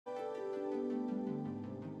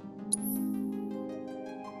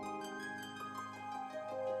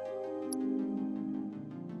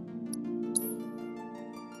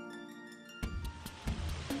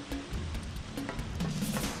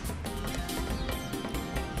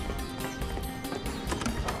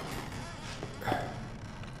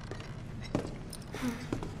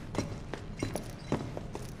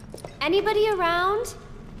Anybody around?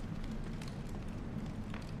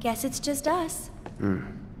 Guess it's just us.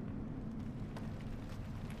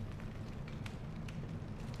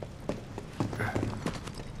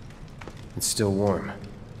 It's still warm.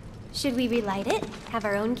 Should we relight it? Have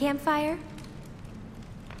our own campfire?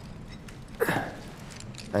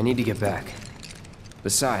 I need to get back.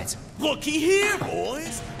 Besides... Looky here,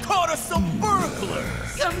 boys! Caught us some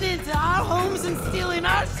burglars! Coming into our homes and stealing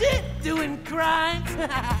our shit? Doing crimes?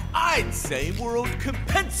 I'd say we're owed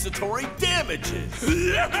compensatory damages!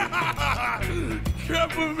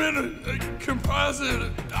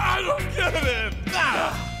 Composite, I don't get it!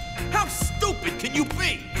 How stupid can you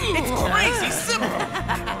be? It's crazy simple!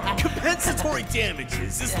 Compensatory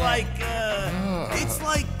damages is like, it's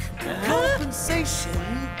like compensation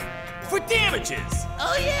for damages!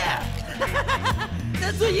 Oh yeah!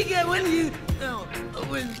 That's what you get when you...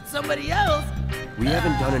 when somebody else... We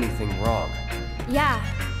haven't done anything wrong. Yeah,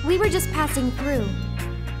 we were just passing through.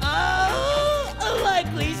 Oh, a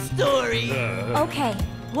likely story. Okay,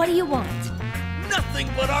 what do you want? Nothing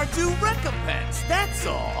but our due recompense, that's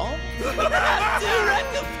all! Due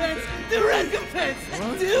recompense! Due recompense!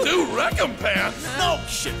 Do recompense? No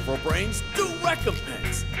shit for brains, due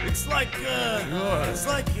recompense! It's like,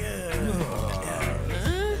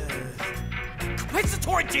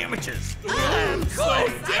 compensatory damages! Of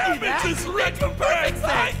course! Damages recompense!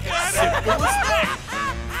 I get it! Simple as that!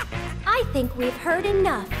 I think we've heard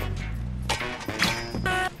enough.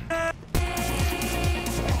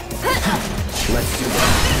 Let's do that.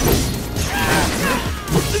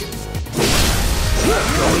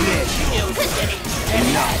 Going in. And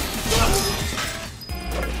now.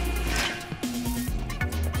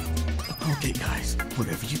 Okay, guys,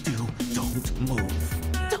 whatever you do, don't move.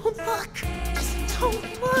 Don't look! Just don't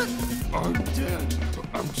look! I'm dead.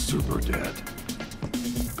 I'm super dead.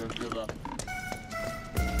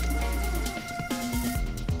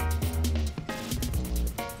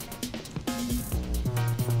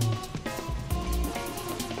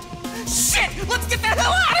 Shit! Let's get the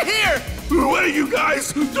hell out of here! Wait, you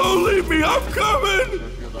guys! Don't leave me! I'm coming!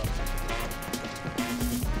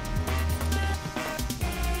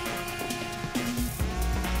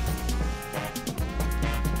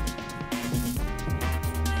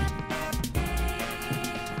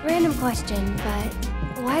 Random question, but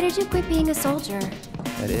why did you quit being a soldier?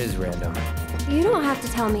 That is random. You don't have to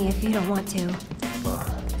tell me if you don't want to.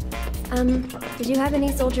 Did you have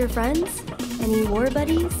any soldier friends? Any war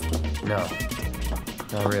buddies? No.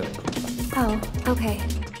 Not really. Oh, okay.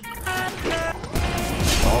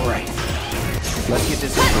 All right. Let's get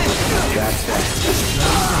this over with. That's fast.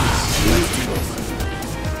 Let's do this.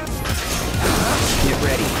 Get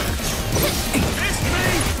ready.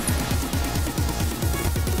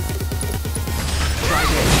 Try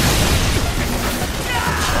this.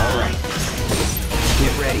 All right.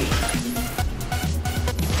 Get ready.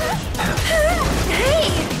 Hey!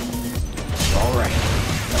 All right.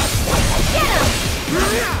 Get him!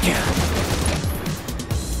 Yeah.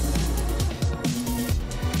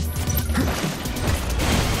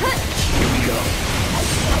 Here we go.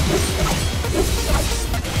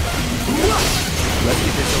 Let's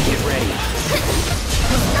get this and get ready.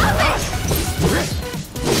 Stop it!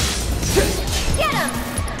 Get him!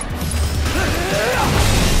 That'll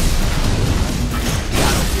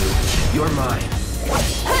do. You're mine.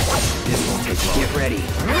 This won't take long. Get ready.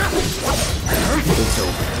 It's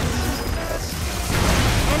over.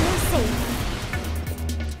 And we're safe.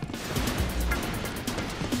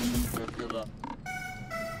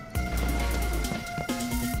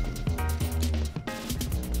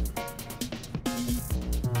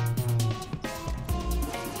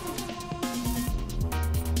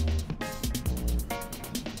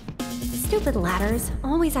 Stupid ladders,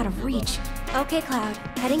 always out of reach. Okay, Cloud,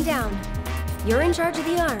 heading down. You're in charge of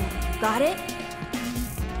the arm. Got it?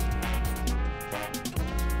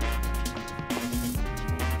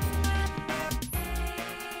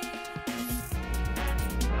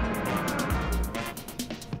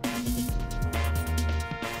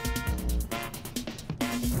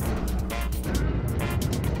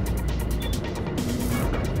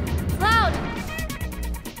 Cloud!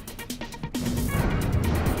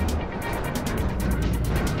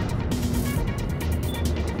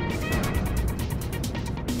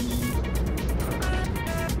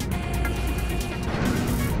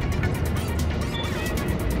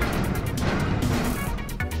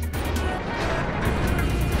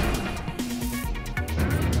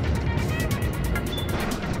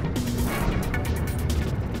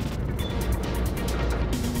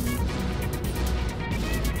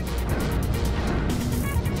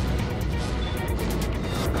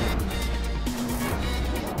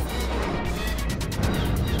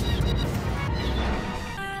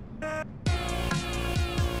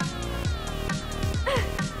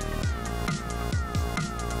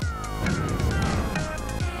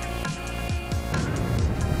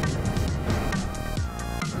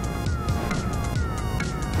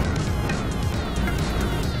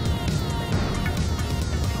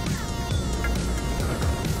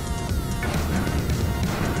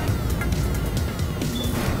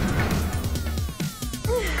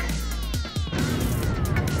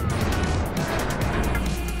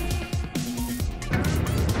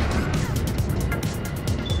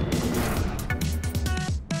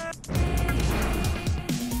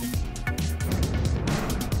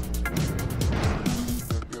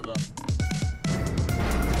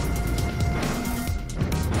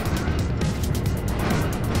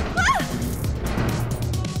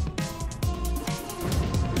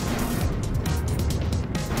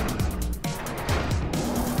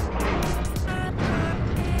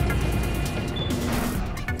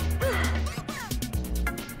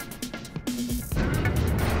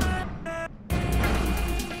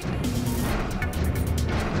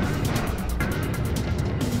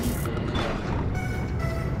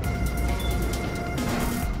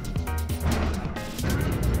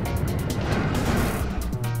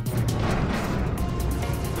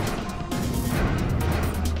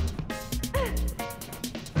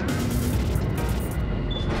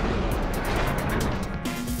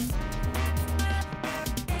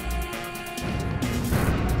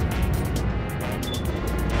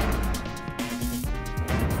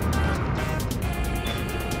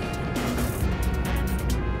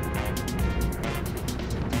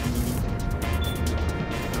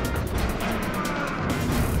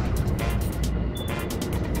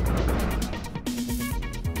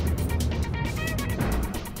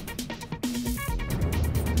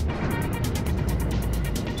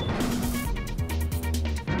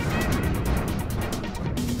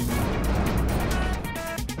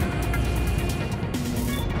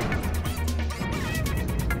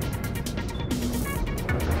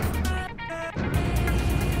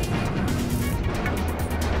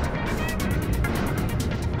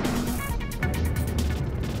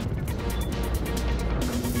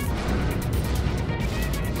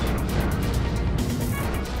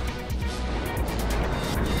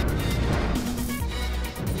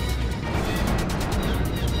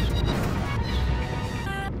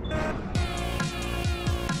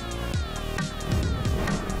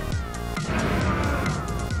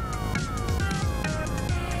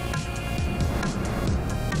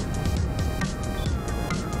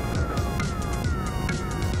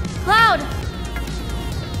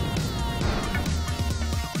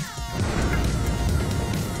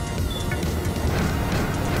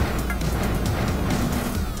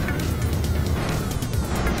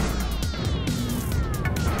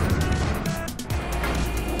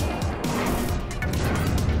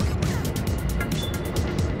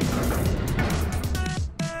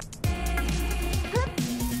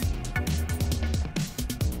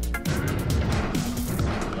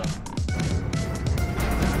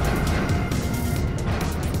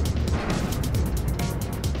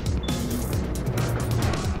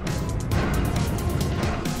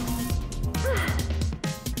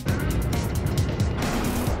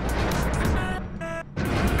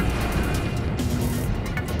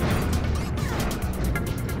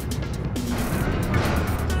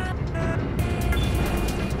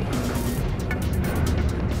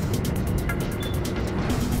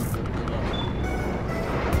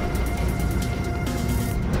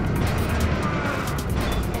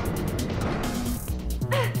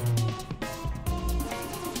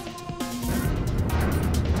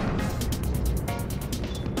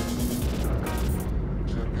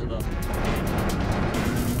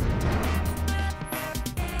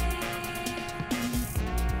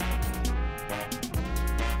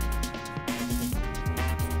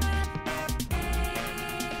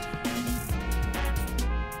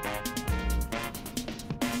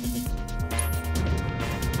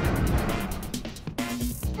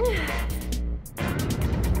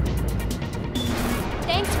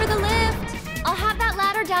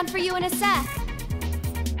 down for you in a sec.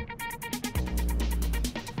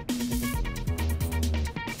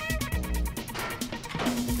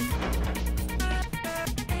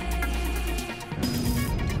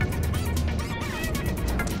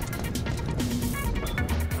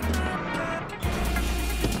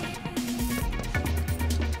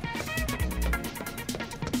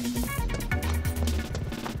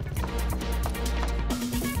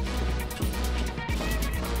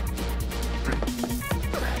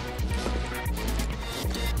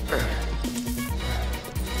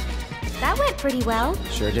 That went pretty well.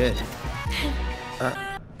 Sure did. Huh?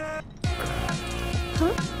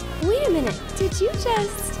 Wait a minute, did you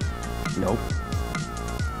just... Nope.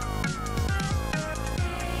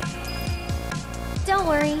 Don't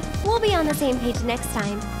worry, we'll be on the same page next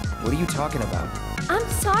time. What are you talking about? I'm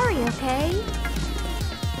sorry, okay?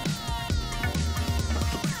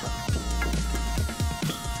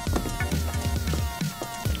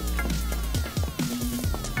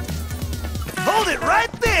 Hold it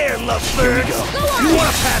right there, lovebirds! Here we go. You want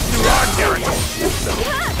to pass through our territory?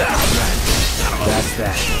 That's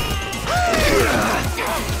that.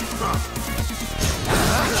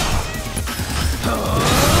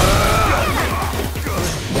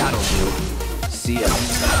 That'll do. See ya.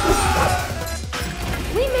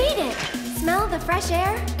 We made it! Smell the fresh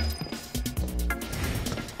air?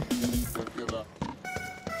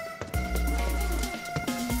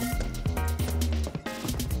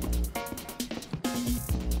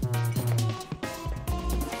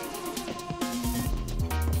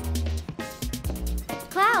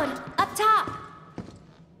 Cloud, up top!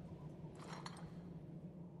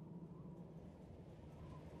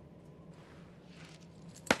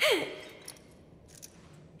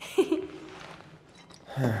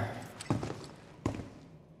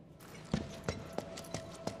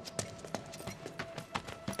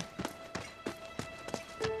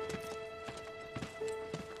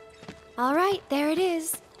 All right, there it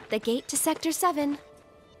is. The gate to Sector 7.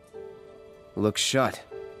 Looks shut.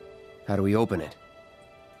 How do we open it?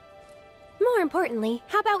 More importantly,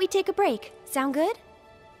 how about we take a break? Sound good?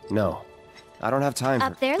 No. I don't have time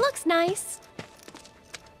Up for... there looks nice.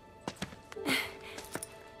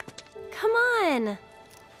 Come on.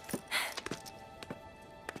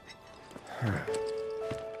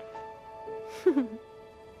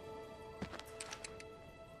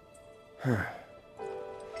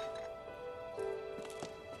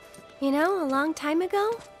 You know, a long time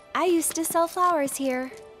ago, I used to sell flowers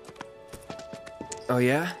here. Oh,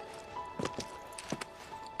 yeah?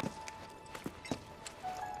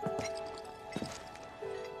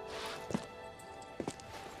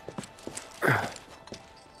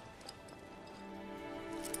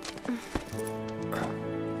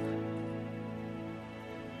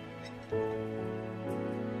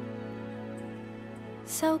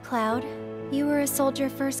 So, Cloud, you were a soldier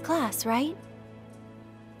first class, right?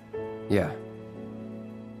 Yeah.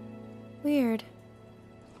 Weird.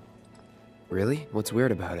 Really? What's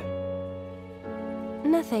weird about it?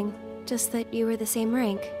 Nothing. Just that you were the same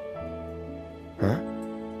rank. Huh?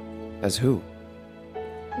 As who?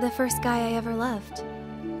 The first guy I ever loved.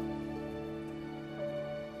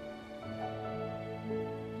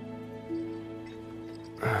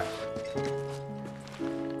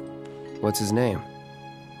 What's his name?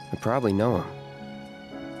 I probably know him.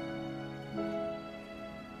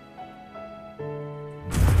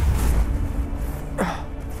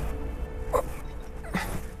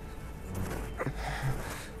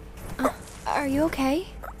 Are you okay?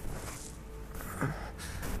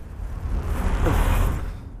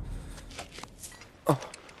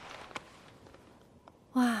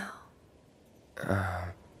 Wow.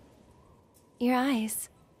 Your eyes.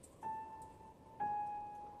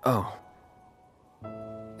 Oh.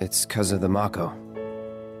 It's 'cause of the Mako.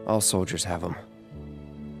 All soldiers have them.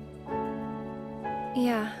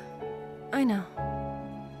 Yeah, I know.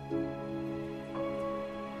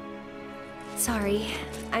 Sorry,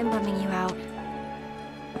 I'm bumming you out.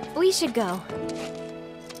 We should go.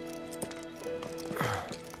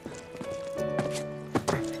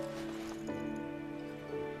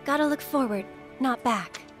 Gotta look forward, not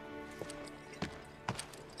back.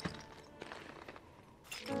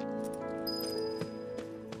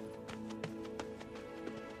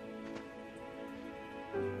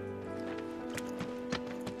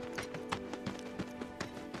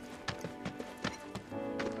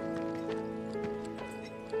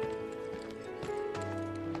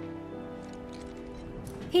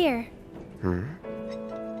 Here.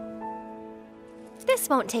 This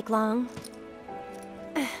won't take long.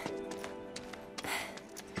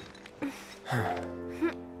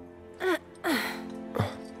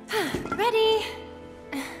 Ready?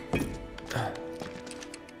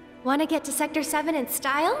 Want to get to Sector 7 in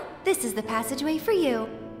style? This is the passageway for you.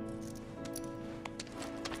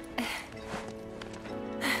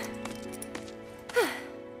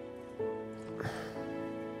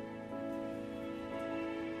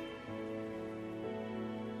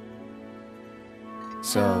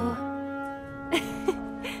 So...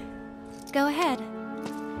 Go ahead.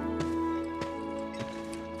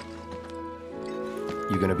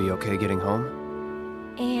 You gonna be okay getting home?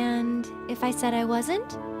 And if I said I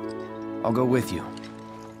wasn't? I'll go with you.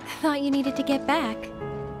 Thought you needed to get back.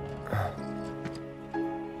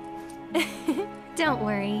 Don't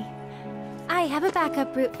worry. I have a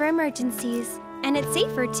backup route for emergencies, and it's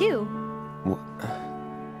safer too.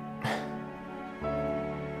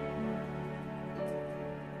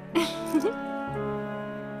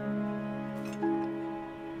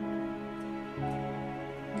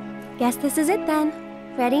 Guess this is it then.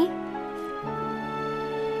 Ready?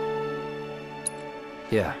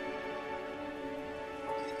 Yeah.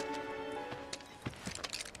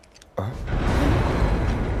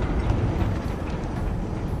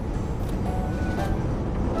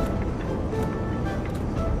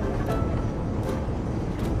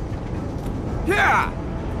 Yeah!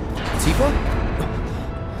 Tifa?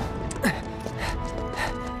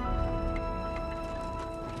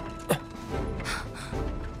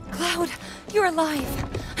 Cloud, you're alive.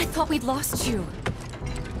 I thought we'd lost you.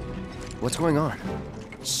 What's going on?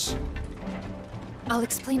 Shh. I'll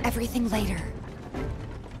explain everything later.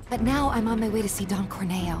 But now I'm on my way to see Don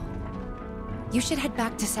Corneo. You should head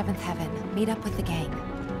back to 7th Heaven, meet up with the gang.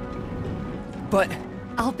 But...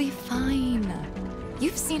 I'll be fine.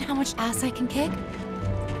 You've seen how much ass I can kick?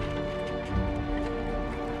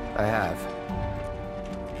 I have.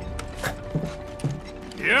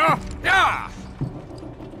 Yeah! Yeah!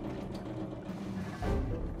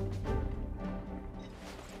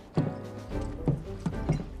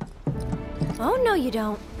 Oh, no you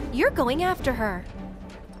don't. You're going after her.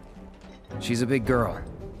 She's a big girl.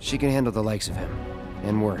 She can handle the likes of him.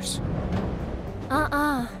 And worse.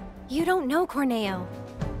 You don't know Corneo.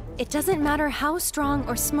 It doesn't matter how strong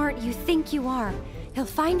or smart you think you are. He'll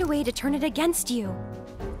find a way to turn it against you.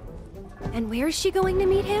 And where is she going to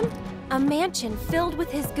meet him? A mansion filled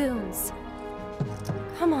with his goons.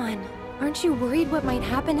 Come on, aren't you worried what might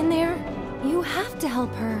happen in there? You have to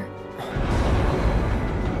help her.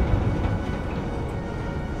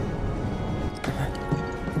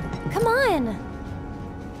 Come on!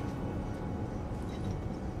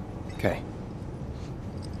 Okay.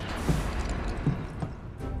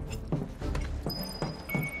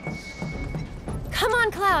 Come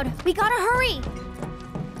on, Cloud! We gotta hurry!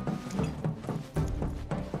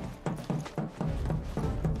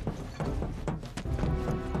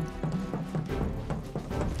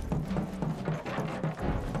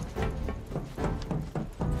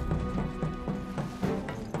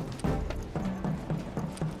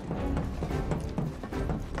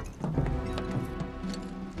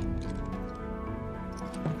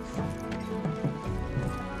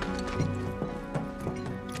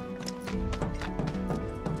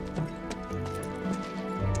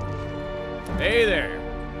 Hey there.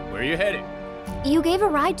 Where you headed? You gave a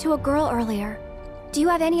ride to a girl earlier. Do you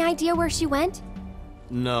have any idea where she went?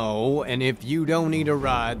 No, and if you don't need a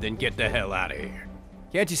ride, then get the hell out of here.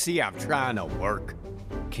 Can't you see I'm trying to work?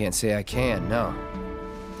 Can't say I can, no.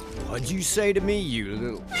 What'd you say to me, you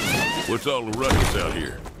little... What's all the ruckus out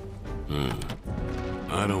here?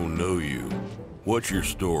 I don't know you. What's your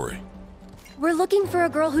story? We're looking for a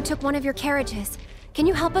girl who took one of your carriages. Can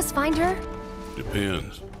you help us find her?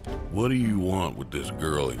 Depends. What do you want with this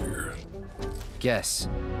girl of yours? Guess.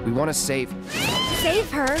 We want to save... Save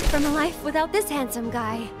her from a life without this handsome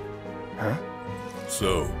guy. Huh?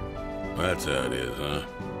 So, that's how it is, huh?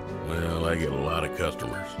 Well, I get a lot of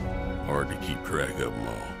customers. Hard to keep track of them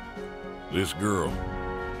all. This girl,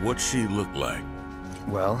 what's she look like?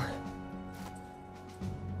 Well...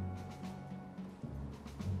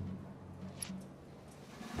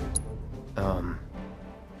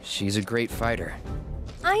 She's a great fighter.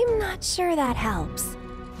 I'm not sure that helps.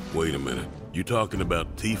 Wait a minute. You talking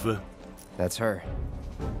about Tifa? That's her.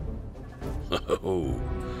 Oh,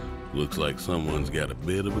 looks like someone's got a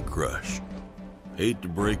bit of a crush. Hate to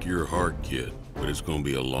break your heart, kid, but it's gonna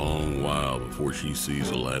be a long while before she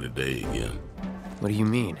sees the light of day again. What do you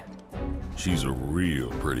mean? She's a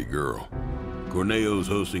real pretty girl. Corneo's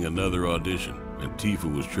hosting another audition, and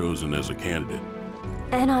Tifa was chosen as a candidate.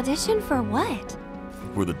 An audition for what?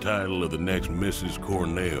 For the title of the next Mrs.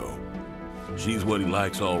 Corneo. She's what he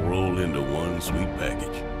likes all rolled into one sweet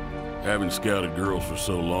package. Having scouted girls for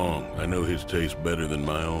so long, I know his taste better than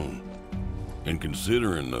my own. And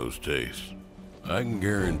considering those tastes, I can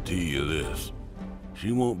guarantee you this.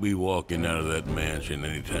 She won't be walking out of that mansion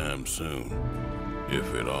anytime soon.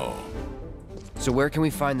 If at all. So where can we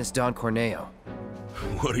find this Don Corneo?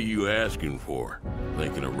 What are you asking for?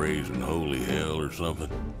 Thinking of raising holy hell or something?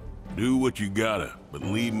 Do what you gotta, but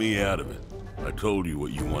leave me out of it. I told you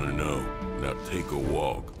what you want to know. Now take a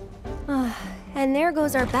walk. And there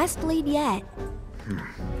goes our best lead yet.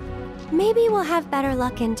 Maybe we'll have better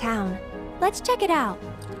luck in town. Let's check it out.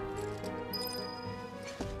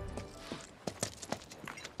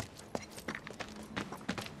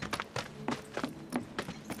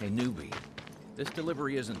 Hey, newbie. This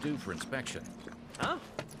delivery isn't due for inspection. Huh?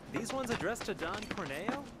 These ones addressed to Don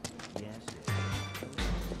Corneo? Yes.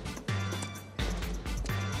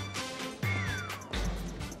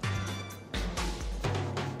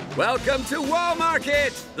 Welcome to Wall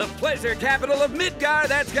Market, the pleasure capital of Midgar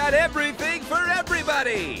that's got everything for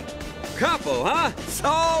everybody. Couple, huh? It's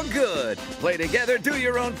all good. Play together, do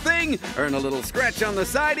your own thing, earn a little scratch on the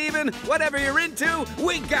side even. Whatever you're into,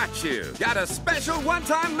 we got you. Got a special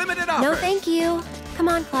one-time limited offer. No, thank you. Come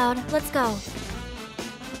on, Cloud. Let's go.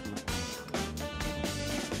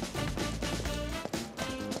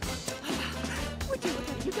 Would you look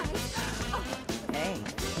at you guys? Hey,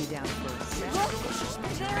 you down for a sec? Look,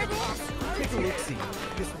 there it is. Take a look-see.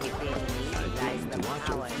 If they utilize the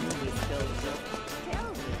power movies built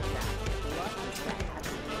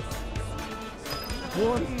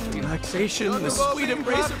Warmth, relaxation, the sweet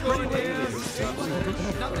embrace of pretty ladies.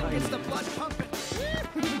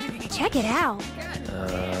 Check it out.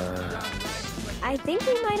 I think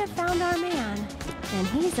we might have found our man. And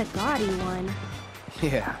he's a gaudy one.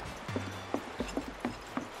 Yeah.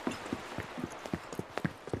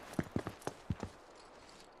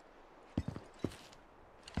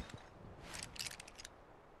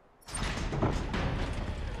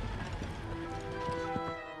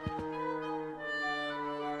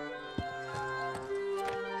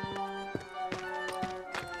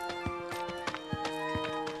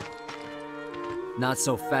 Not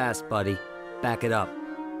so fast, buddy. Back it up.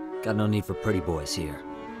 Got no need for pretty boys here.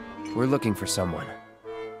 We're looking for someone.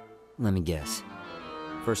 Let me guess.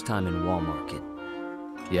 First time in Wall Market.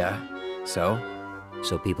 Yeah? So?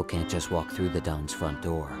 So people can't just walk through the Don's front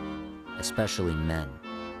door. Especially men.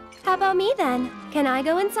 How about me then? Can I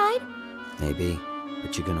go inside? Maybe,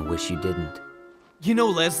 but you're gonna wish you didn't. You know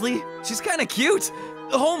Leslie? She's kinda cute.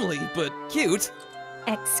 Homely, but cute.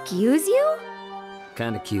 Excuse you?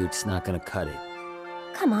 Kinda cute's not gonna cut it.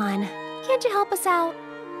 Come on. Can't you help us out?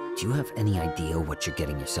 Do you have any idea what you're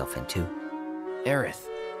getting yourself into? Aerith.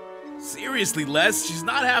 Seriously, Les, she's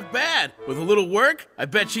not half bad. With a little work, I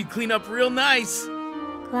bet she'd clean up real nice.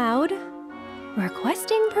 Cloud,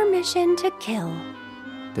 requesting permission to kill.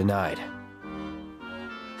 Denied.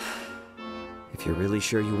 If you're really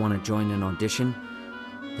sure you want to join an audition,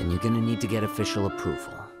 then you're gonna need to get official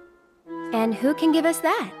approval. And who can give us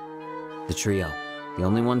that? The trio. The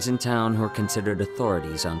only ones in town who are considered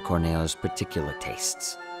authorities on Corneo's particular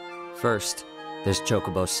tastes. First, there's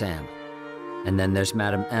Chocobo Sam. And then there's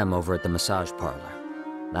Madame M over at the massage parlor.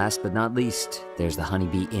 Last but not least, there's the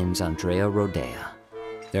Honeybee Inn's Andrea Rodea.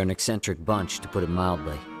 They're an eccentric bunch, to put it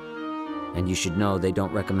mildly. And you should know they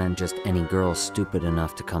don't recommend just any girl stupid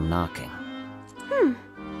enough to come knocking.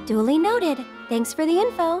 Duly noted. Thanks for the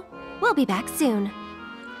info. We'll be back soon.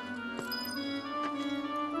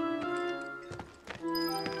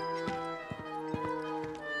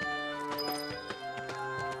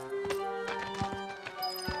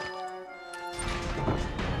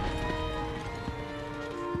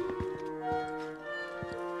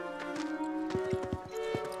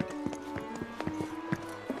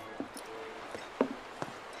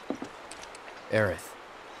 Aerith.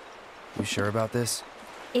 You sure about this?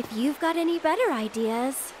 If you've got any better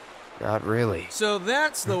ideas. Not really. So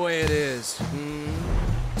that's the way it is.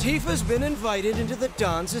 Tifa's been invited into the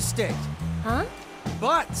Don's estate. Huh?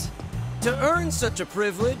 But to earn such a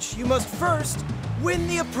privilege, you must first win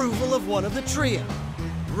the approval of one of the trio.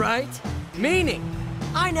 Right? Meaning,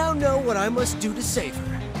 I now know what I must do to save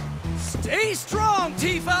her. Stay strong,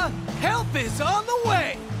 Tifa! Help is on the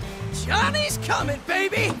way! Johnny's coming,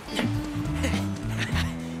 baby!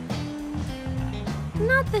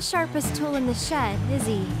 Not the sharpest tool in the shed, is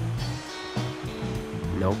he?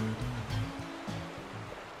 Nope.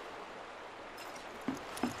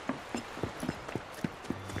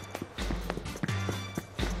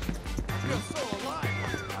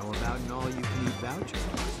 How about an all-you-can-eat voucher?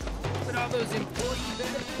 But all those employee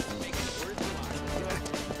benefits make it worthwhile.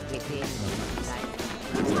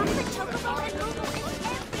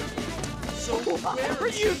 So where are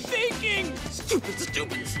you thinking? Stupid,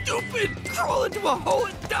 stupid, stupid! Crawl into a hole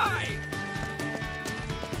and die!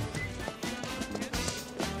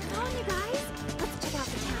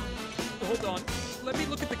 hold on. Let me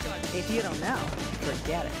look at the gun. If you don't know,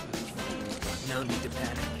 forget it. No need to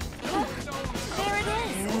panic. There it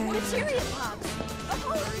is! The Cheerio Pops!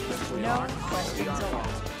 No questions allowed.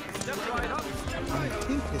 Step right up. Step I right up.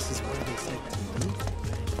 think this is where they said to move.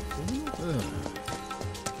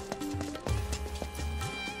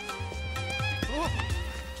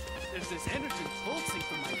 There's this energy pulsing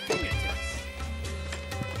from my fingertips.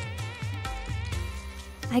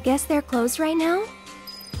 I guess they're closed right now?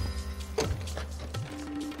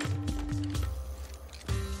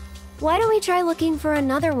 Why don't we try looking for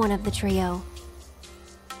another one of the trio?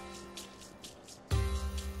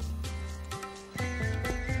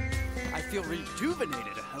 I feel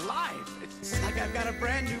rejuvenated, alive. It's like I've got a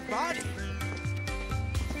brand new body.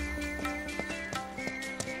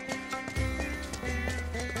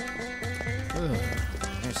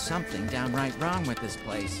 There's something downright wrong with this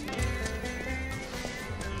place.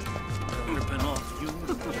 Ripping off you,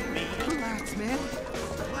 me. Relax, man.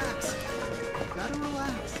 Relax. Gotta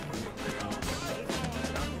relax.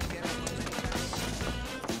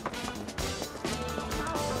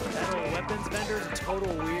 That old weapons vendor's a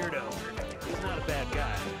total weirdo. He's not a bad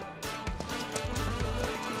guy.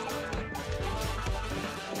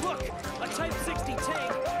 Look! A Type 60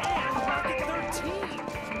 tank and Rocket 13!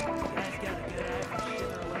 Guy's got a good eye for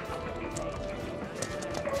shit or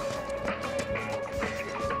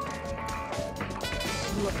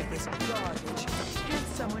Look at this garbage. Did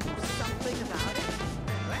someone do something about it?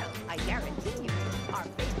 Well, I guarantee you, our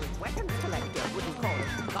favorite weapons collector wouldn't call it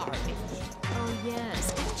garbage. Oh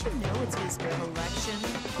yes, didn't you know it's his collection?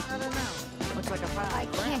 I don't know. Looks like a file. I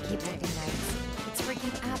can't keep working nights. It's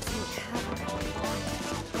wreaking absolute havoc on my body.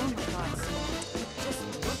 Oh my god, Sam. Just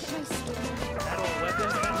look at my skin. that old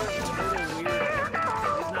weapons vendor's a total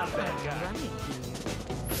weirdo. He's not a bad guy. Running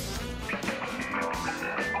here.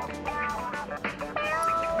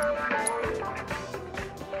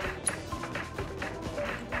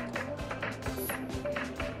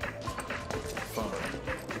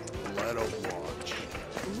 Fine. Let her watch.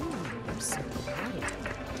 Ooh, I'm so glad.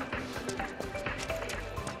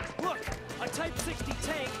 Look! A Type 60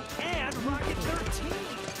 tank and Rocket 13!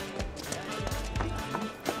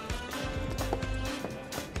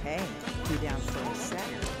 Hey, you down for a sec?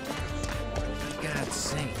 For God's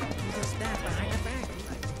sake. Who's that behind the back?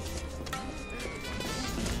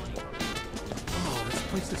 Oh, this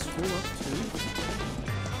place is full up too.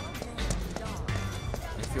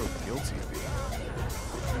 I feel guilty of it.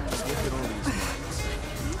 Just look at all these lights.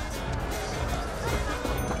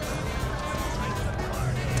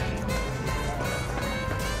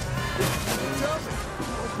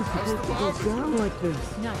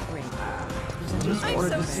 Not great. Just wanted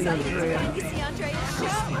to see Andrea. to see Andrea's show.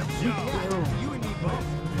 You and me both.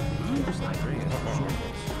 Just Andrea.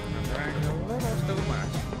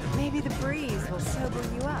 Maybe the breeze will sober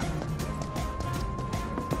you up.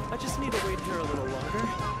 I just need to wait here a little longer.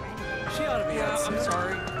 She ought to be out soon. I'm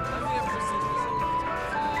sorry.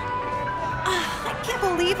 I can't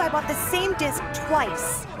believe I bought the same disc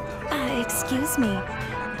twice. Excuse me.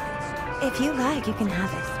 If you like, you can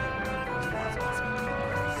have it.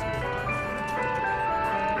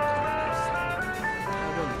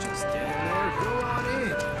 Don't just stand there. Go on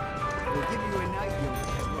in. We'll give you a night unit.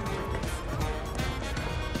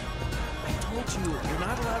 I told you, you're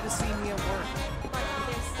not allowed to see me at work.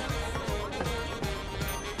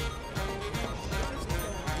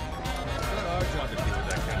 It's not our job to deal with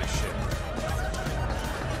that kind of shit.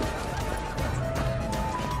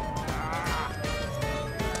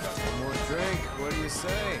 One more drink. What do you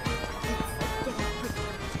say?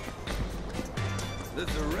 This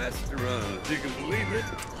is a restaurant, if you can believe it.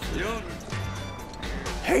 The owner.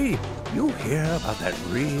 Hey, you hear about that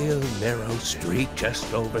real narrow street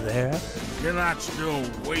just over there? You're not still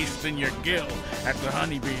wasting your gill at the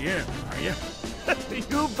Honeybee Inn, are you?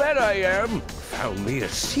 You bet I am. Found me a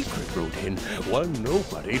secret route in, one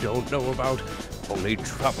nobody don't know about. Only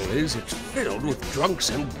trouble is it's filled with drunks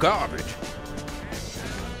and garbage.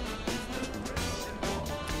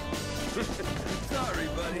 Sorry,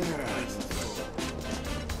 buddy.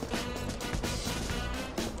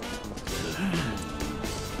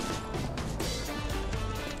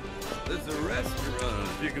 This is a restaurant,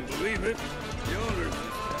 if you can believe it. The owner's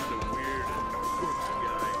just kind of weird and quirky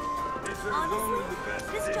guy. He serves only the best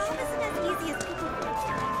This dishes. job isn't as easy as people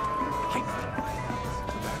think.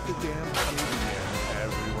 That the damn KBM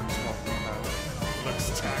everyone's talking about. Looks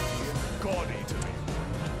tacky and gaudy to me.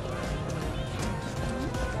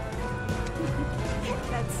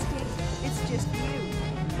 That's Steve. It's just you.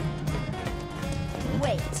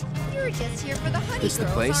 Wait, you're just here for the honey This the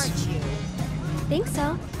girls, place? aren't you? Think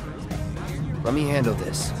so. Let me handle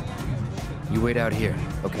this. You wait out here,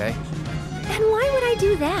 okay? And why would I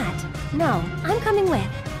do that? No, I'm coming with.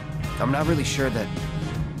 I'm not really sure that...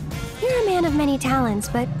 You're a man of many talents,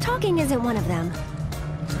 but talking isn't one of them.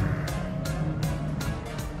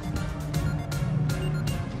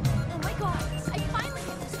 Oh my god, I finally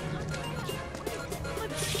hit this.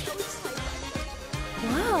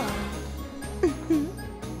 Whoa.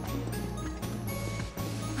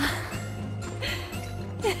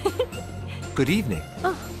 Good evening.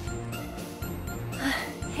 Oh.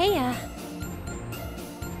 Hey,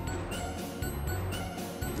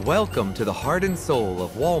 Welcome to the heart and soul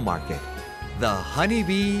of Wall Market, the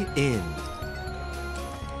Honeybee Inn.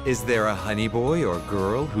 Is there a honey boy or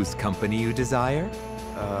girl whose company you desire?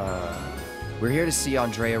 We're here to see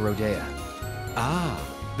Andrea Rodea. Ah,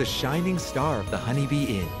 the shining star of the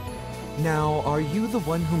Honeybee Inn. Now, are you the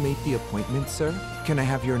one who made the appointment, sir? Can I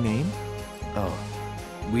have your name? Oh,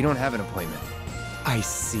 we don't have an appointment. I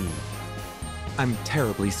see. I'm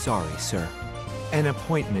terribly sorry, sir. An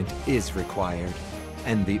appointment is required,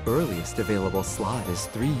 and the earliest available slot is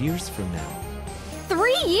 3 years from now.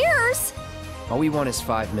 3 years? All we want is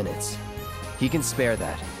 5 minutes. He can spare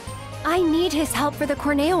that. I need his help for the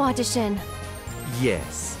Corneo audition.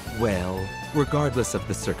 Yes, well, regardless of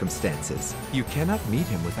the circumstances, you cannot meet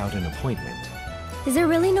him without an appointment. Is there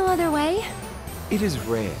really no other way? It is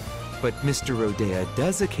rare, but Mr. Rodea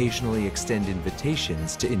does occasionally extend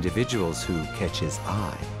invitations to individuals who catch his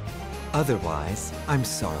eye. Otherwise, I'm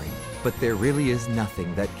sorry, but there really is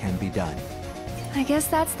nothing that can be done. I guess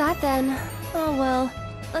that's that then. Oh well,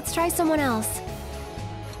 let's try someone else.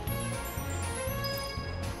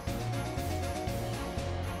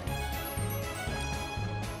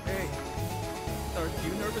 Hey, are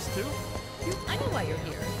you nervous too? I know why you're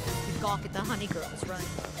here. You gawk at the honey girls, right?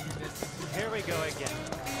 Here we go again.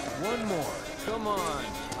 One more. Come on.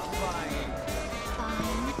 I'm buying.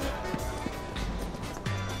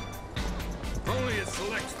 Only a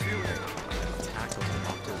select few. Tackle the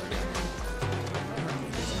doctor.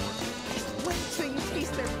 Wait till you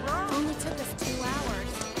taste their raw. Only took us 2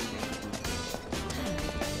 hours.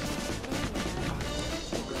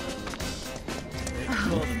 They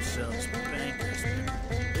call themselves bankers,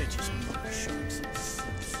 but they're just more sharks and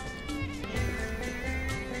suits.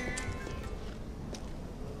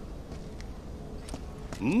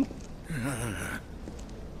 Hmm?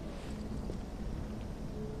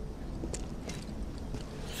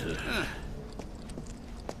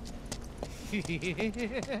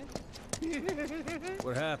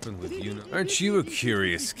 What happened with you? Aren't you a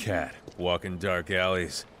curious cat, walking dark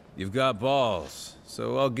alleys? You've got balls,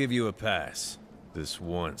 so I'll give you a pass. This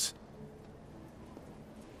once.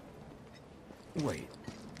 Wait,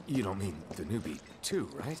 you don't mean the newbie too,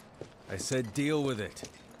 right? I said deal with it.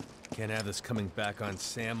 Can't have this coming back on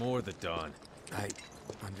Sam or the Dawn. I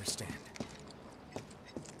understand.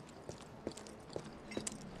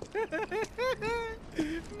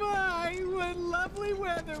 My, what lovely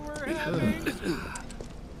weather we're having!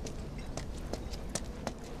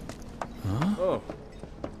 Huh? Oh.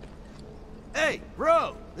 Hey,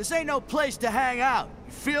 bro, this ain't no place to hang out.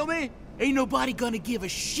 You feel me? Ain't nobody gonna give a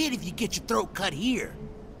shit if you get your throat cut here.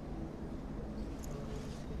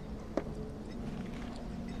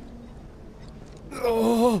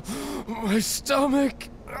 Oh, my stomach!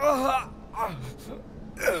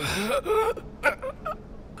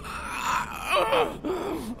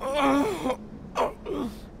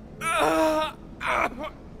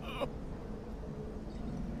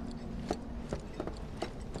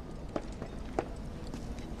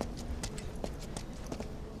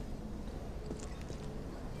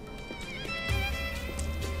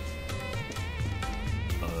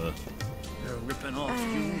 They're ripping off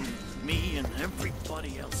you, me, and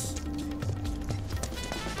everybody else.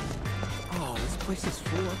 Oh, this place is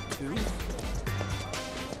full up too.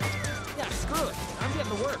 Yeah, screw it. I'm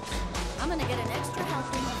getting the works. I'm gonna get an extra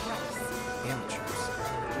helping of rice. Amateurs.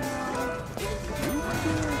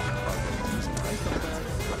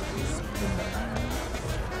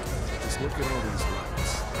 Just look at all these rocks.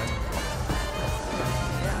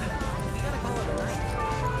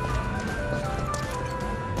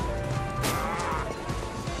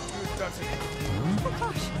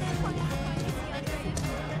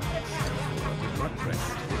 Blood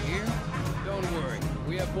pressure. Here? Don't worry.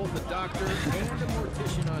 We have both a doctor and a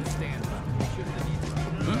mortician on standby. Should have needed.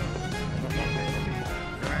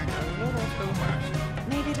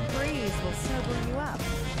 Maybe the breeze will sober you up.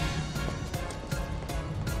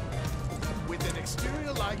 With an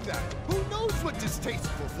exterior like that, who knows what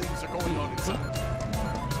distasteful things are going on inside?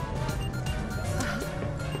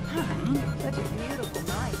 Such a beautiful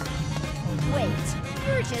night. Wait,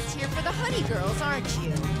 you're just here for the honey girls, aren't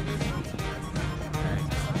you?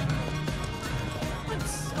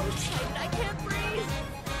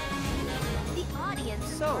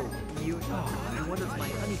 So, you... Oh, I wonder if my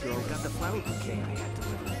honey girl got the flower bouquet I had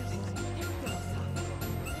delivered.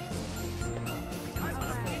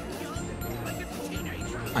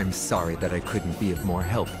 I'm sorry that I couldn't be of more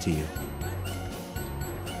help to you.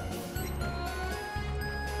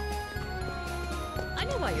 I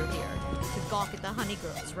know why you're here. To gawk at the honey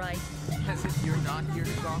girls, right? As if you're not here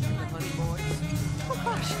to gawk at the honey boys. Oh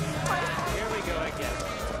gosh. Here we go again.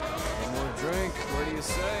 One more drink. What do you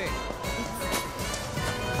say?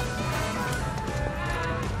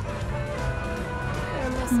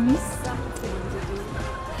 There must be something to do.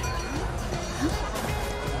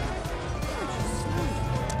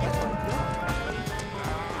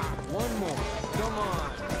 One more. Come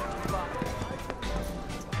on.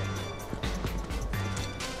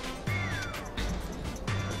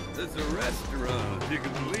 This is a restaurant, if you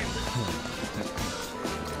can believe it.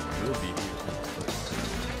 We'll be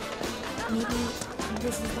Maybe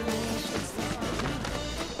this is the way I should start.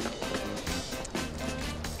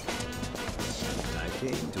 I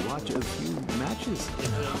came to watch a few matches.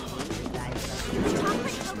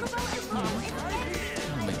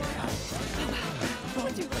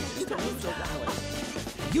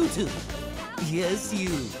 You two! Yes,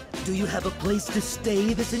 you. Do you have a place to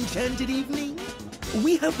stay this enchanted evening?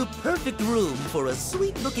 We have the perfect room for a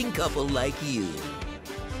sweet-looking couple like you.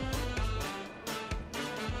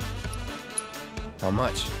 How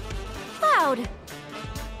much? Cloud!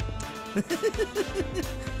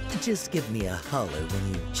 Just give me a holler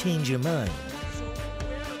when you change your mind.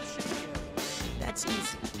 That's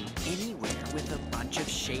easy. Anywhere with a bunch of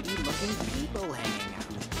shady-looking people hanging out.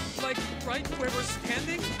 Like, right where we're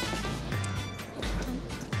standing?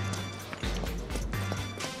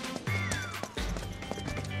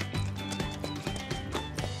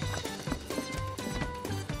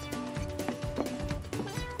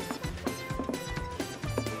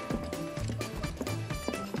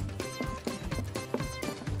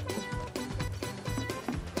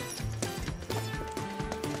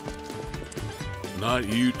 Not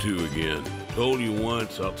you two again. Told you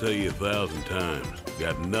once, I'll tell you 1,000 times.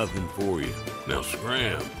 Got nothing for you. Now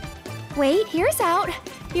scram. Wait, here's out.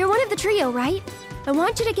 You're one of the trio, right? I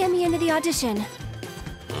want you to get me into the audition.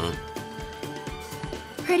 Huh?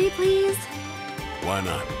 Pretty please? Why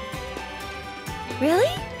not? Really?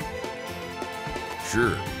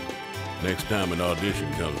 Sure. Next time an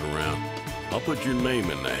audition comes around, I'll put your name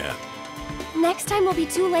in the hat. Next time will be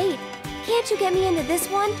too late. Can't you get me into this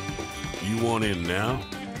one? You want in now?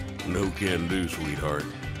 No can do, sweetheart.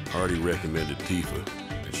 Already recommended Tifa,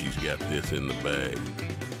 and she's got this in the bag.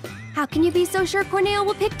 How can you be so sure Corneo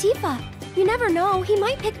will pick Tifa? You never know, he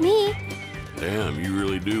might pick me. Damn, you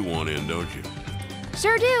really do want in, don't you?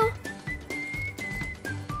 Sure do.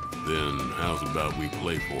 Then how's about we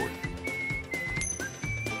play for it?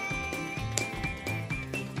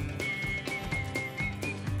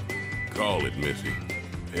 Call it, Missy.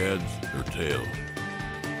 Heads or tails?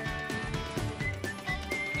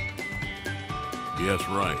 Guess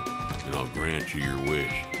right, and I'll grant you your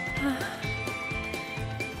wish.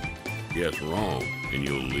 Guess wrong, and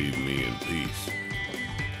you'll leave me in peace.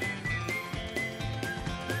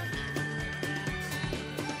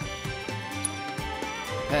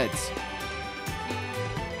 Heads.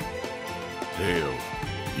 Tails,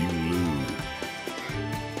 you lose.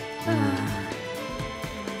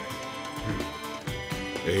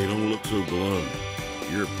 Hey, don't look so glum.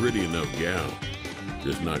 You're a pretty enough gal.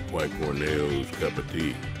 Just not quite Corneo's cup of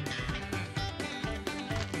tea.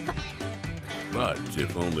 But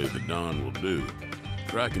if only the Don will do,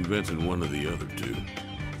 try convincing one of the other two.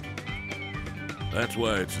 That's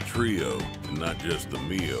why it's a trio, and not just the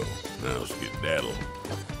Mio. Now skedaddle.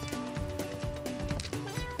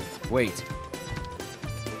 Wait.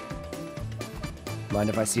 Mind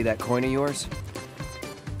if I see that coin of yours?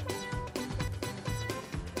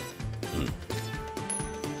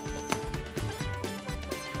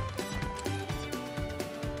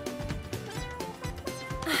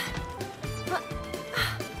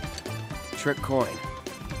 Trick coin.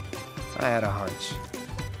 I had a hunch.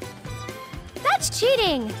 That's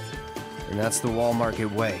cheating! And that's the Wall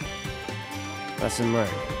Market way. Lesson learned.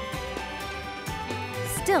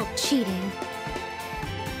 Still cheating.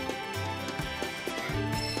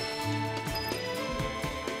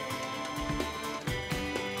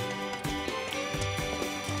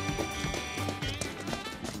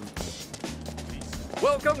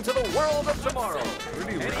 Welcome to the world of tomorrow.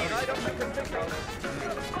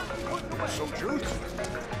 So juicy.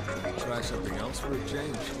 Try something else for a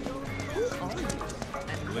change. Who are you?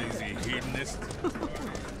 Lazy hedonist.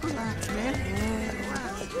 Relax, man.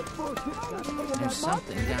 There's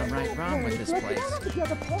something downright wrong with this place.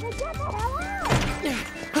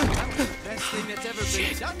 Best thing that's ever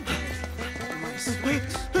been done to me. My sweet,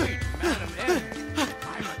 sweet Madam M.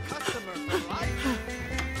 I'm a customer for life.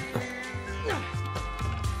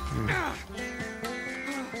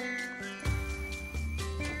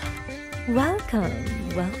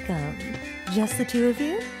 Welcome, welcome. Just the two of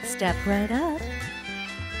you? Step right up.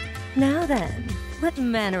 Now then, what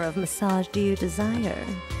manner of massage do you desire?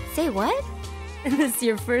 Say what? Is this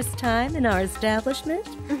your first time in our establishment?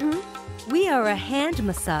 Mm-hmm. We are a hand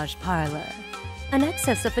massage parlor. An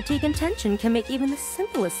excess of fatigue and tension can make even the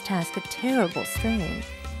simplest task a terrible strain.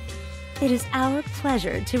 It is our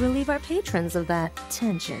pleasure to relieve our patrons of that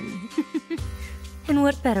tension. And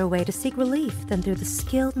what better way to seek relief than through the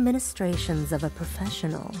skilled ministrations of a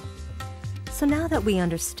professional? So now that we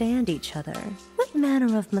understand each other, what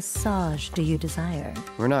manner of massage do you desire?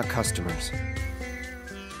 We're not customers.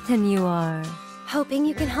 Then you are... Hoping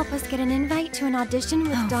you can help us get an invite to an audition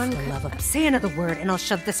with Don... For the love of... Say another word and I'll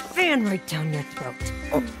shove this fan right down your throat.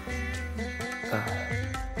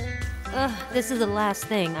 This is the last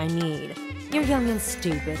thing I need. You're young and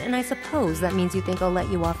stupid, and I suppose that means you think I'll let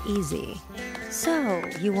you off easy. So,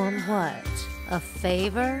 you want what? A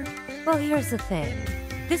favor? Well, here's the thing.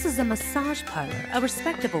 This is a massage parlor, a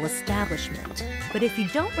respectable establishment. But if you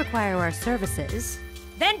don't require our services,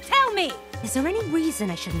 then tell me! Is there any reason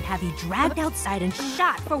I shouldn't have you dragged outside and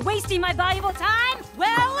shot for wasting my valuable time?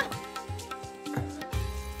 Well...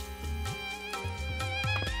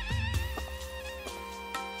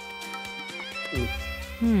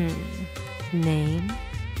 Name?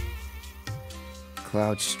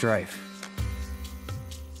 Cloud Strife.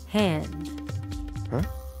 Hand. Huh?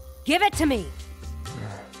 Give it to me!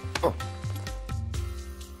 Oh.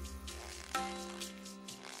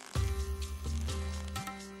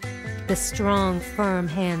 The strong, firm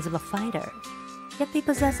hands of a fighter, yet they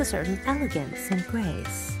possess a certain elegance and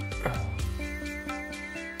grace.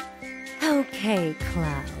 Okay,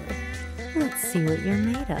 Cloud. Let's see what you're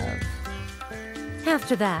made of.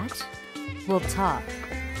 After that, we'll talk.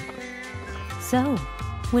 So,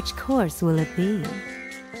 which course will it be?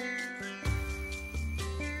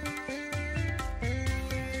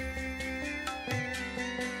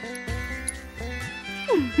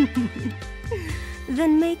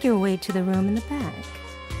 Then make your way to the room in the back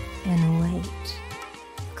and wait.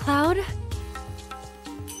 Cloud?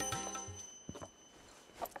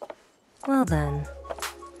 Well then,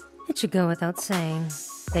 it should go without saying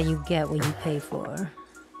that you get what you pay for.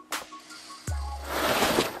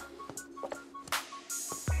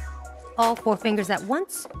 All four fingers at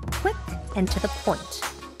once, quick and to the point.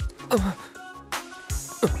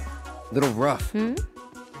 Little rough.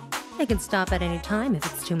 They can stop at any time if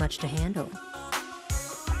it's too much to handle.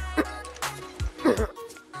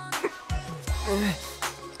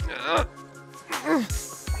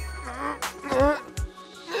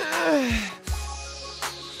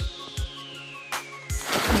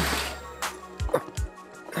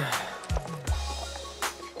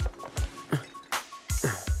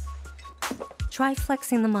 Try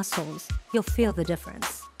flexing the muscles. You'll feel the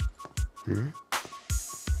difference.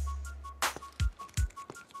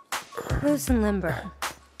 Loose and limber.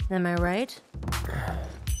 Am I right?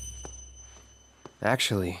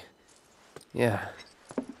 Actually, yeah.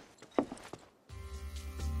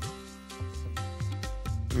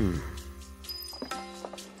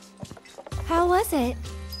 How was it?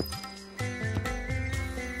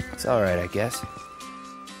 It's alright, I guess.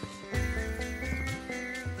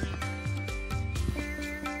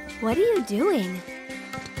 What are you doing?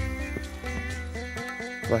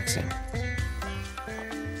 Flexing.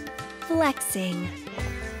 Flexing.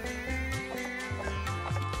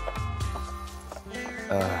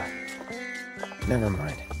 Never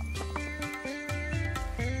mind.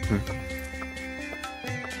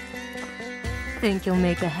 Think you'll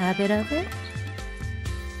make a habit of it?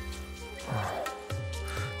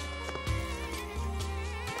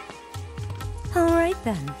 All right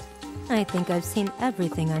then. I think I've seen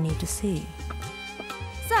everything I need to see.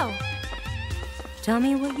 So, tell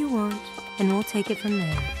me what you want, and we'll take it from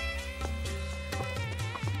there.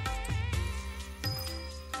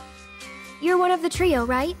 you're one of the trio,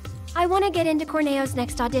 right? I want to get into Corneo's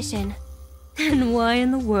next audition. And why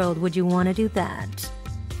in the world would you want to do that?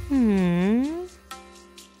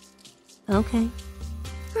 Okay.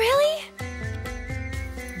 Really?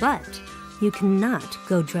 But you cannot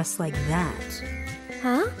go dressed like that.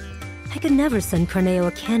 Huh? I could never send Corneo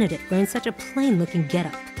a candidate wearing such a plain-looking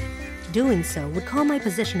getup. Doing so would call my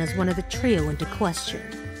position as one of the trio into question.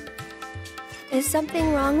 Is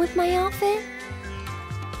something wrong with my outfit?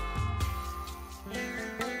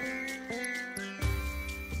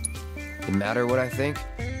 It matter what I think?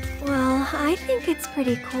 Well, I think it's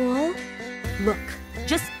pretty cool. Look,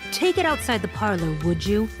 just take it outside the parlor, would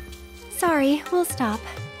you? Sorry, we'll stop.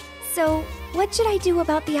 So, what should I do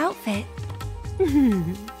about the outfit?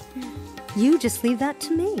 You just leave that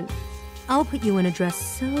to me. I'll put you in a dress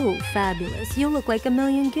so fabulous, you'll look like a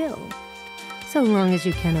million gil. So long as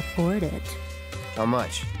you can afford it. How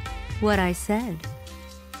much? What I said.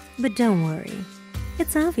 But don't worry.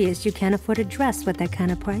 It's obvious you can't afford a dress with that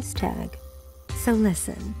kind of price tag. So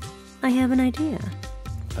listen, I have an idea.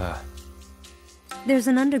 There's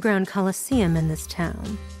an underground coliseum in this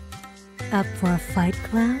town. Up for a fight,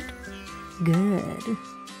 Cloud? Good.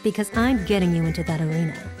 Because I'm getting you into that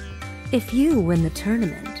arena. If you win the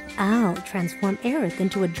tournament, I'll transform Aerith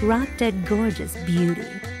into a drop-dead gorgeous beauty.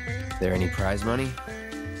 There any prize money?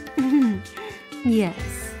 Yes,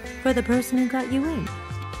 for the person who got you in.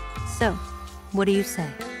 So, what do you say?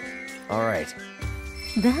 All right.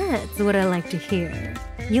 That's what I like to hear.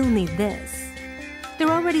 You'll need this. They're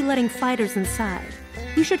already letting fighters inside.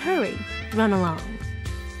 You should hurry. Run along.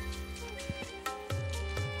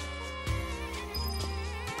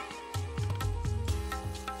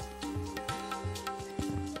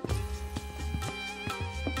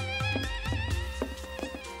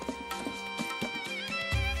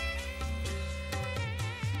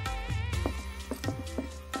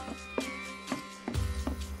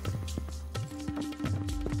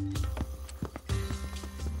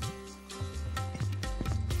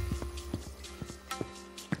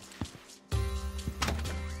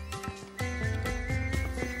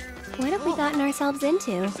 What have we gotten ourselves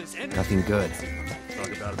into? Nothing good.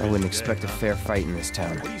 I wouldn't expect a fair fight in this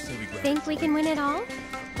town. Think we can win it all?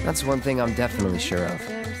 That's one thing I'm definitely sure of.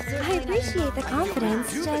 I appreciate the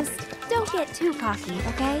confidence, just don't get too cocky,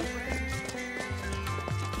 okay?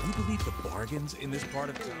 Can you believe the bargains in this part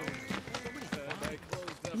of town?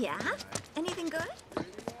 Yeah? Anything good?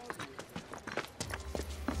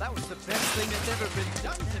 That was the best thing that's ever been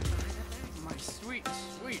done to me. My sweet,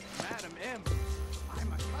 sweet Madam M. I'm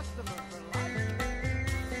a customer for life.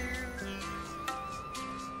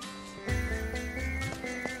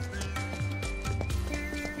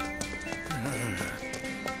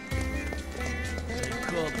 They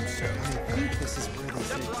call themselves. I think this is where they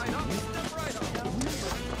Step right up, step right up.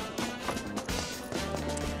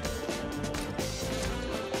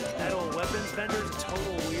 That old weapons vendor's a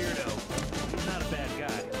total weirdo. He's not a bad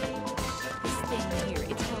guy. This thing here,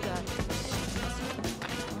 it's called A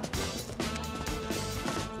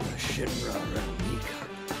Shinra Remake.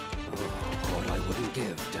 Oh, what I wouldn't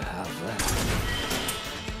give to have that.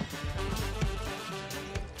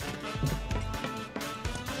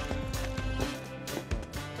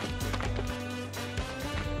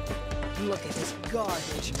 Look at this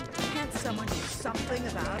garbage. Can't someone do something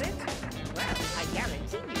about it? Well, I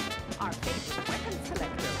guarantee you, our favorite weapons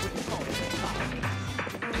collector wouldn't call it a garbage.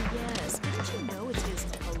 Oh yes, didn't you know it's his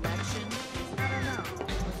collection? I don't know.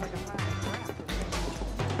 Looks like a pile of crap.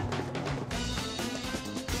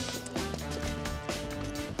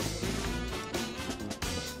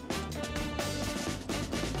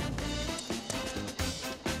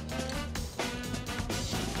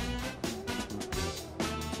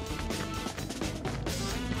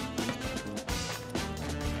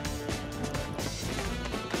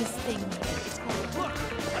 This thing here, it's called Look,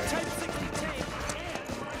 a Type 60 tank.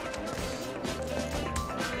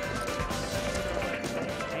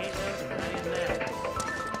 Ain't no denying that.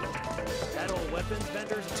 That old weapons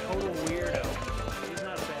vendor's a total weirdo. He's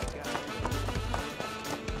not a bad guy.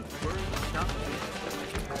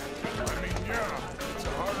 I mean, yeah, it's a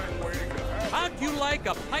hard way to have. How'd you like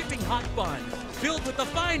a piping hot bun filled with the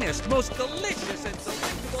finest, most delicious and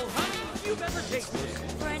delectable honey you've ever tasted?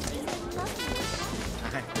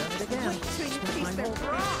 I've done it again. Wait till you taste their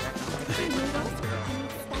broth.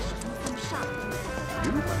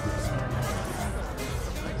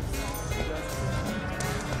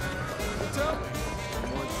 What's up?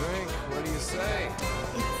 More drink. What do you say?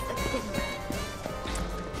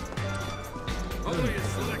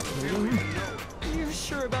 You're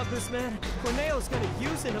sure about this, man? Corneo's gonna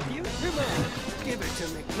use and abuse him. Give it to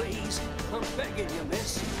me, please. I'm begging you,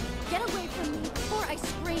 miss. Get away from me before I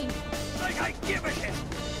scream. Like I give a shit.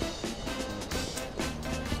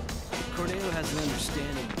 Corneo has an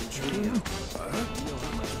understanding of the trio. You know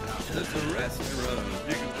how much power. It's a restaurant.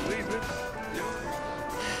 You can believe it.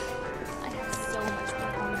 I have so much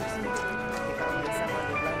performance to do.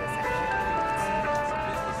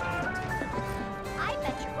 I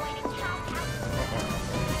bet you're going to count out.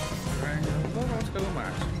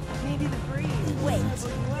 Maybe the breeze. Wait,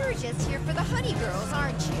 you're just here for the honey girls,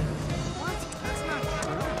 aren't you? What? That's not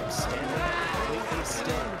true. Stand up. Wait, they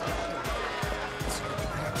stand.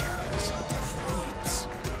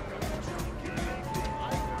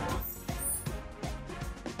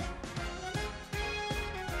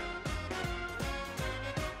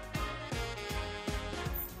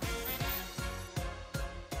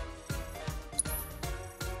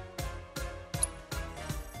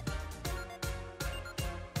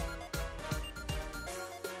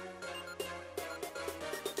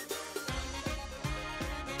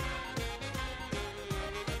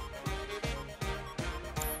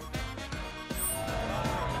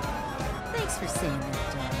 Thanks for saying that,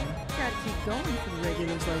 darling. Gotta keep going for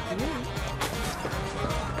regulars like you.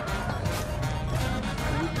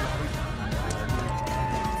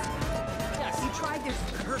 Yes, you tried this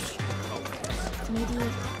curse. Maybe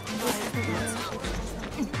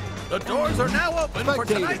The doors are now open for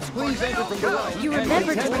tonight's please enter from the right. you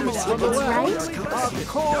remembered to bring the tickets, right? Of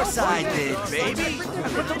course I did, baby.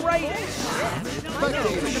 But the right.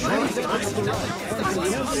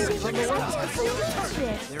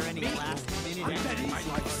 Is there any last minute? I bet it might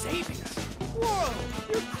like saving us. Whoa!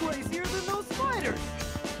 You're crazier than those spiders.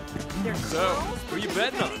 They're So, who you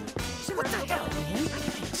betting on? what the hell, man? I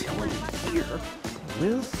can't tell it here.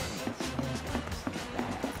 Will?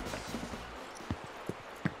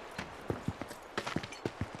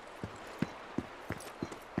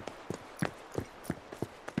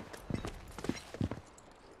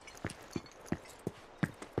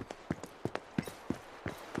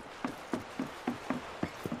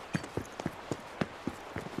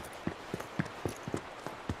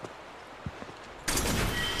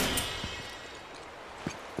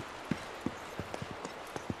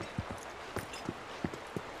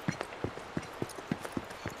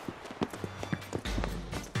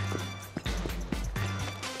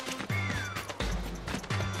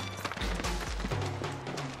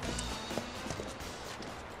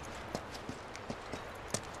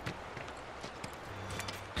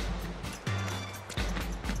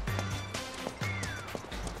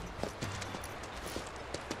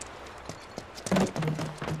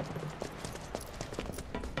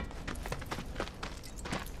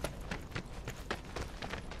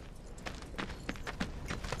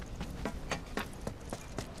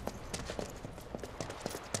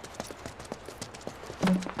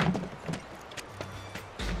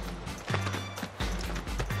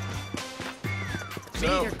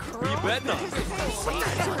 So, who you betting on?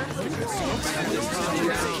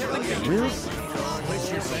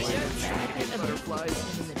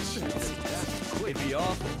 It'd be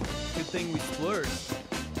awful. Good thing we splurged.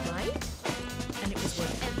 Right? And it was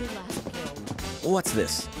worth every last pill. What's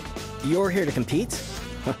this? You're here to compete?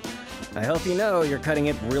 I hope you know you're cutting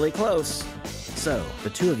it really close. So, the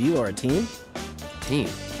two of you are a team? Team?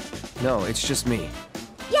 No, it's just me.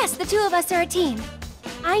 Yes, the two of us are a team.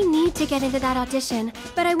 I need to get into that audition,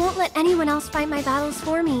 but I won't let anyone else fight my battles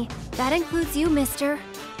for me. That includes you, mister.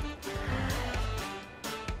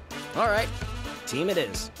 All right, team it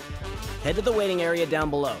is. Head to the waiting area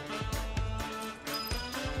down below.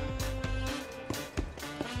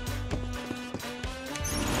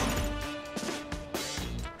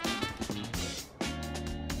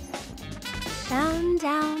 Down,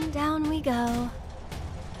 down, down we go.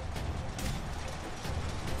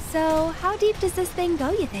 So, how deep does this thing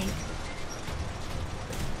go, you think?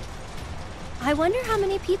 I wonder how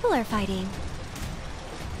many people are fighting.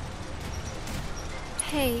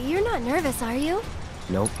 Hey, you're not nervous, are you?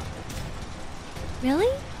 Nope.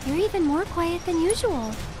 Really? You're even more quiet than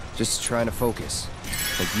usual. Just trying to focus.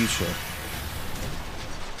 Like you should.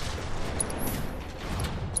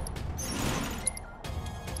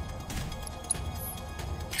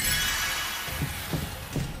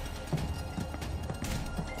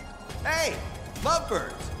 Hey,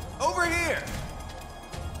 lovebirds, over here.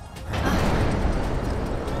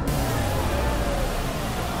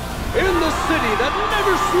 In the city that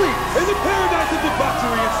never sleeps, in the paradise of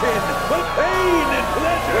debauchery and sin, of pain and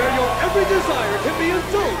pleasure, where your every desire can be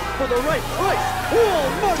indulged for the right price.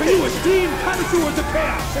 To you esteemed connoisseurs of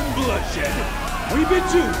chaos and bloodshed, we bid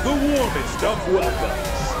you the warmest of welcomes.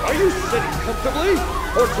 Are you sitting comfortably?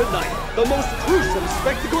 For tonight, the most gruesome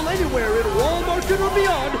spectacle anywhere in Walmart or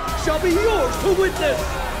beyond shall be yours to witness,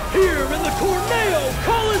 here in the Corneo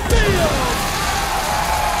Coliseum!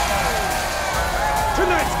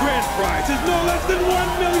 Tonight's grand prize is no less than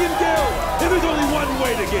 1 million gil, and there's only one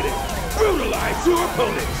way to get it. Brutalize your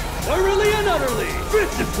opponents, thoroughly and utterly,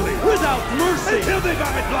 viciously, without mercy, until they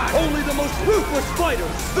vomit blood. Only the most ruthless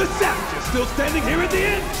fighters, the savages still standing here at the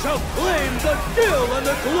end, shall claim the gil and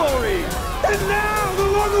the glory. And now, the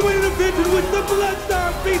long-awaited event in which the Bloodstar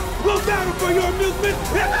Beast will battle for your amusement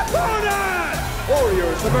in the corner!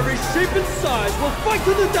 Warriors of every shape and size will fight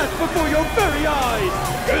to the death before your very eyes!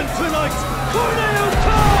 In tonight's Corneo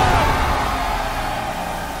Cup!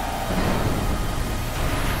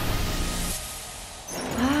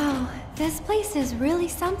 Wow, this place is really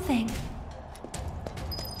something.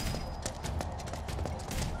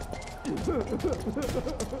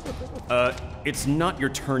 It's not your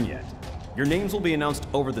turn yet. Your names will be announced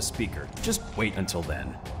over the speaker. Just wait until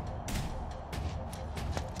then.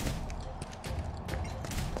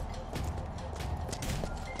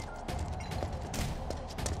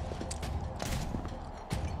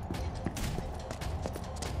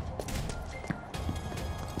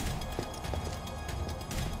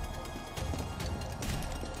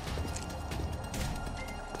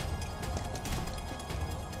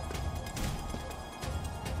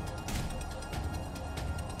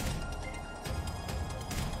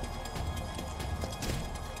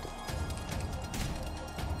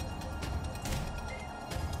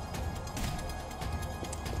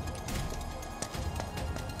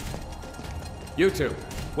 You two,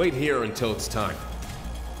 wait here until it's time.